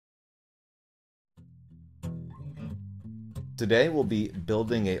Today we'll be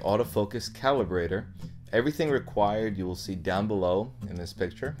building a autofocus calibrator. Everything required you will see down below in this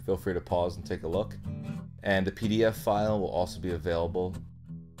picture. Feel free to pause and take a look. And the PDF file will also be available.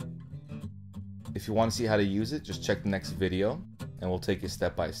 If you want to see how to use it, just check the next video and we'll take you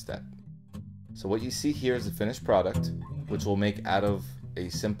step by step. So what you see here is the finished product, which we'll make out of a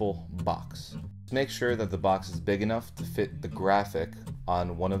simple box. Just make sure that the box is big enough to fit the graphic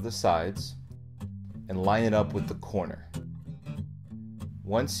on one of the sides and line it up with the corner.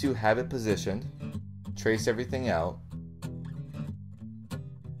 Once you have it positioned, trace everything out.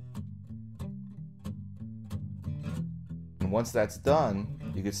 And once that's done,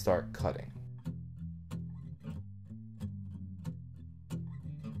 you can start cutting.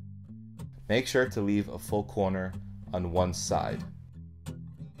 Make sure to leave a full corner on one side.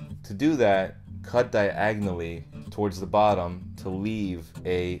 To do that, cut diagonally towards the bottom to leave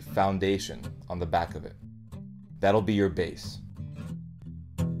a foundation on the back of it. That'll be your base.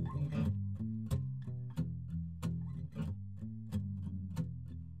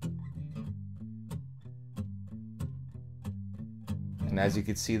 And as you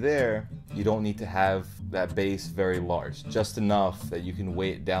can see there, you don't need to have that base very large, just enough that you can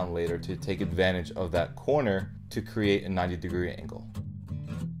weigh it down later to take advantage of that corner to create a 90-degree angle.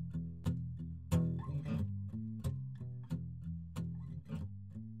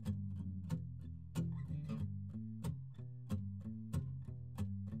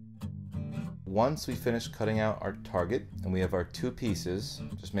 Once we finish cutting out our target and we have our two pieces,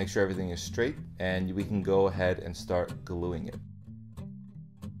 just make sure everything is straight and we can go ahead and start gluing it.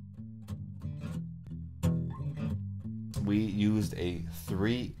 We used a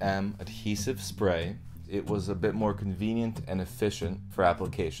 3M adhesive spray. It was a bit more convenient and efficient for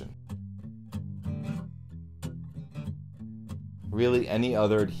application. Really, any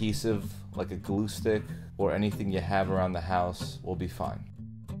other adhesive like a glue stick or anything you have around the house will be fine.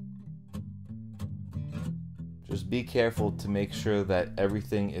 Just be careful to make sure that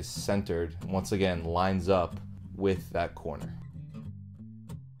everything is centered, once again, lines up with that corner.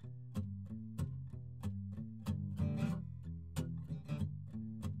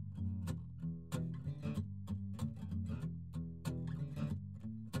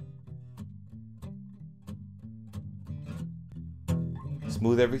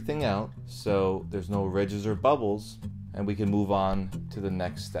 Smooth everything out so there's no ridges or bubbles, and we can move on to the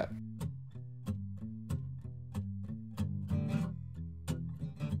next step.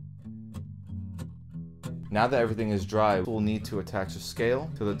 Now that everything is dry, we'll need to attach a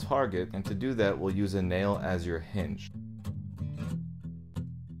scale to the target, and to do that we'll use a nail as your hinge.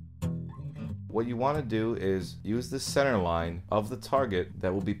 What you want to do is use the center line of the target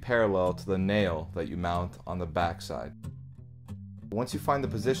that will be parallel to the nail that you mount on the back side. Once you find the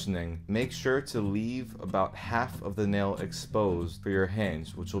positioning, make sure to leave about half of the nail exposed for your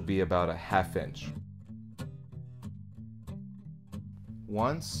hinge, which will be about a ½ inch.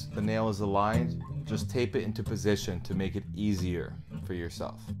 Once the nail is aligned, just tape it into position to make it easier for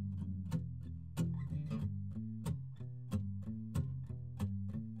yourself.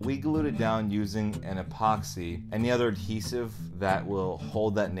 We glued it down using an epoxy. Any other adhesive that will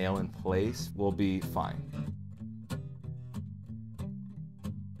hold that nail in place will be fine.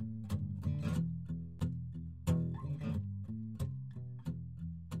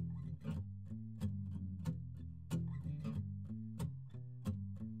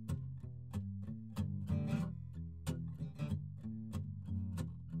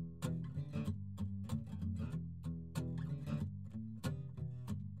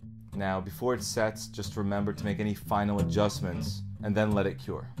 Now, before it sets, just remember to make any final adjustments and then let it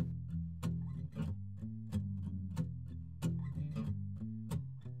cure.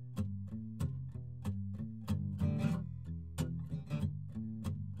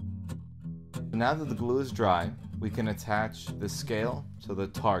 Now that the glue is dry, we can attach the scale to the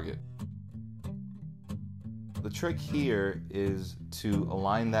target. The trick here is to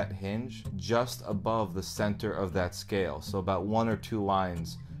align that hinge just above the center of that scale, so about 1 or 2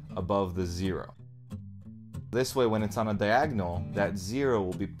 lines above the 0. This way, when it's on a diagonal, that 0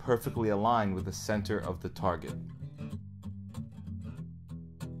 will be perfectly aligned with the center of the target.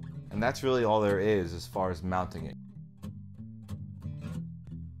 And that's really all there is as far as mounting it.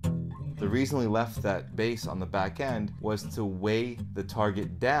 The reason we left that base on the back end was to weigh the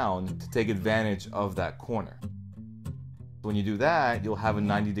target down to take advantage of that corner. When you do that, you'll have a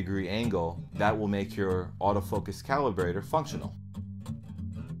 90-degree angle that will make your autofocus calibrator functional.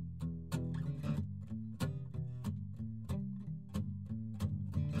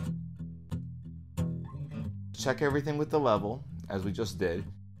 Check everything with the level, as we just did.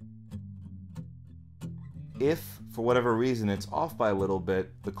 If for whatever reason it's off by a little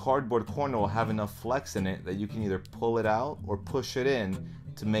bit, the cardboard corner will have enough flex in it that you can either pull it out or push it in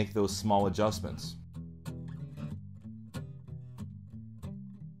to make those small adjustments.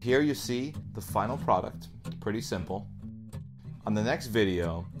 Here you see the final product, pretty simple. On the next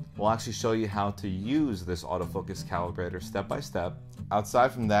video, we'll actually show you how to use this autofocus calibrator step by step.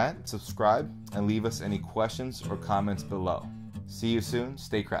 Outside from that, subscribe and leave us any questions or comments below. See you soon,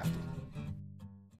 stay crafty.